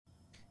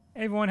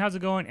Hey everyone, how's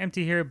it going?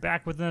 Empty here,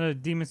 back with another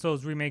Demon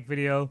Souls Remake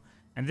video,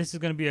 and this is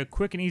going to be a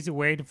quick and easy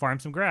way to farm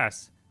some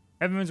grass.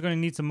 Everyone's going to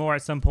need some more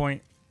at some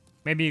point.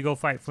 Maybe you go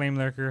fight Flame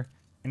Lurker,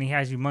 and he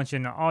has you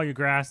munching all your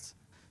grass.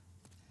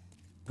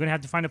 You're going to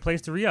have to find a place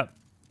to re-up.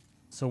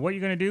 So what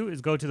you're going to do is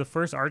go to the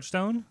first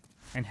Archstone,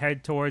 and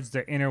head towards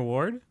the inner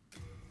ward.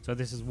 So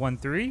this is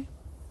 1-3. And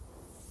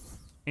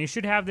you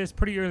should have this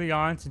pretty early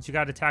on, since you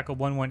got to tackle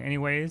 1-1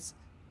 anyways.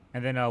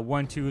 And then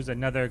 1-2 is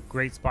another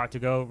great spot to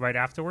go right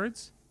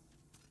afterwards,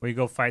 where you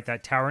go fight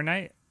that Tower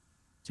Knight.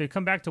 So you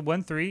come back to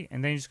 1-3,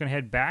 and then you're just going to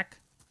head back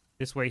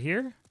this way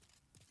here.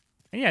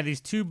 And yeah,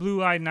 these two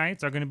blue-eyed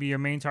knights are going to be your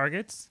main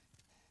targets.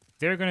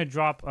 They're going to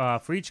drop,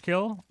 for each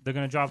kill, they're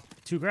going to drop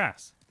 2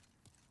 grass.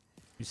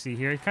 You see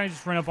here, you kind of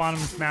just run up on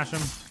them and smash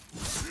them.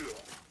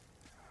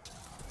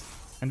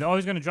 And they're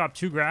always going to drop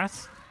 2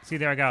 grass. See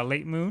there, I got a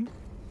late moon.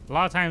 A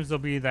lot of times they'll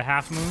be the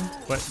half moon,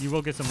 but you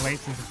will get some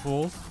lates and some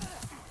fulls.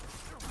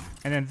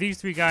 And then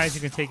these 3 guys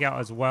you can take out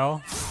as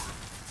well.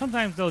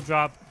 Sometimes they'll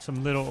drop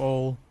some little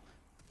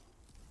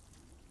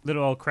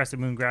old Crescent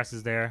Moon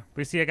Grasses there.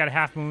 But you see I got a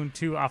half moon,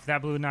 2 off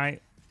that blue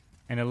knight,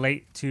 and a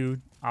late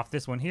 2 off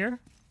this one here.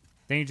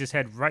 Then you just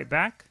head right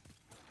back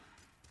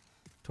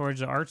towards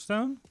the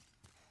Archstone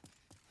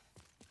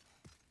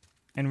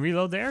and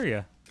reload the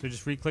area. So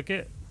just re-click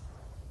it.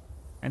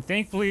 And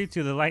thankfully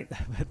for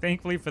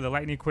the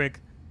lightning quick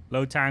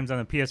load times on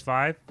the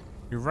PS5,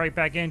 you're right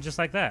back in just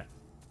like that.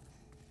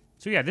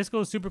 So yeah, this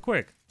goes super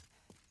quick.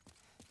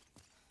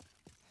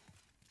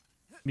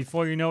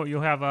 Before you know it,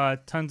 you'll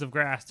have tons of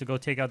grass to go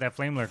take out that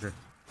Flame Lurker.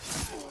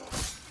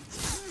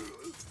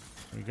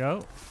 There you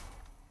go.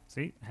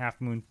 See, half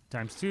moon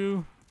times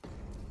 2.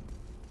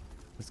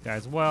 This guy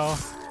as well.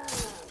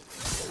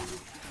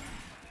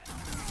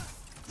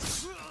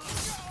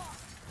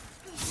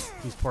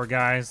 These poor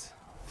guys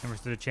never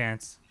stood a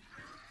chance.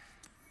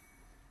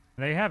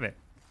 And there you have it.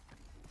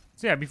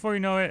 So yeah, before you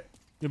know it,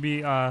 you'll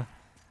be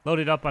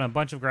loaded up on a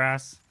bunch of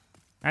grass.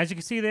 As you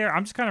can see there,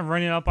 I'm just kind of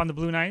running up on the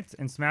blue knights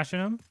and smashing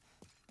them.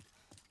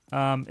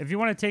 If you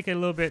want to take it a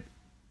little bit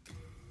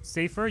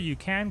safer, you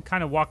can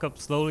kind of walk up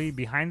slowly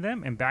behind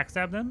them and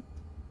backstab them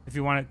if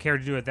you want to care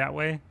to do it that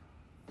way.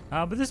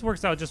 But this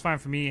works out just fine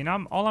for me, and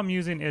all I'm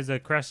using is a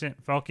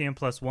Crescent Falcon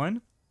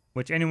 +1,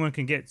 which anyone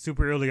can get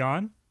super early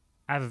on.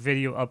 I have a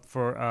video up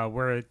for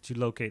where to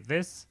locate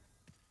this.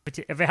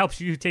 If it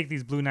helps you take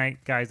these blue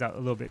knight guys out a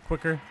little bit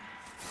quicker.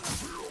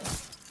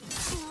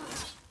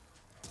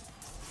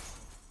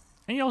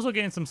 And you're also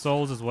getting some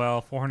souls as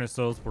well, 400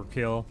 souls per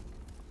kill.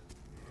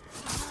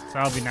 So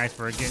that'll be nice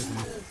for getting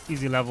some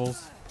easy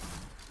levels.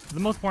 The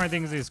most important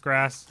thing is this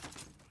grass.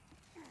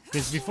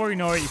 Because before you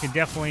know it, you can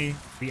definitely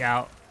be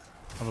out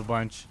of a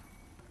bunch.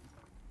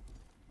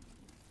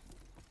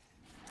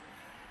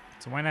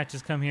 So why not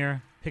just come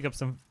here, pick up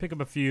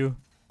a few.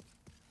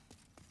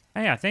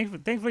 And yeah,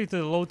 thankfully to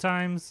the load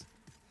times,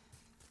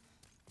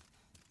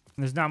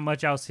 there's not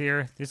much else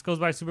here. This goes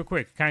by super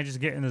quick. Kind of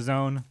just get in the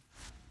zone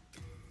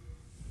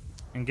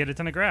and get a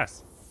ton of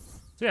grass.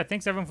 So yeah,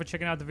 thanks everyone for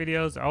checking out the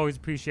videos. I always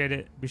appreciate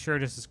it. Be sure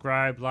to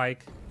subscribe,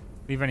 like,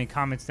 leave any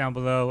comments down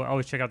below. I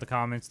always check out the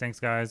comments. Thanks,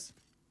 guys.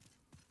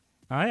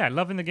 Yeah,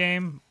 loving the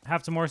game.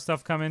 Have some more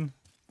stuff coming.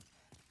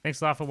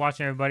 Thanks a lot for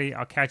watching, everybody.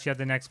 I'll catch you at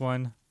the next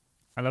one.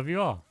 I love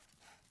you all.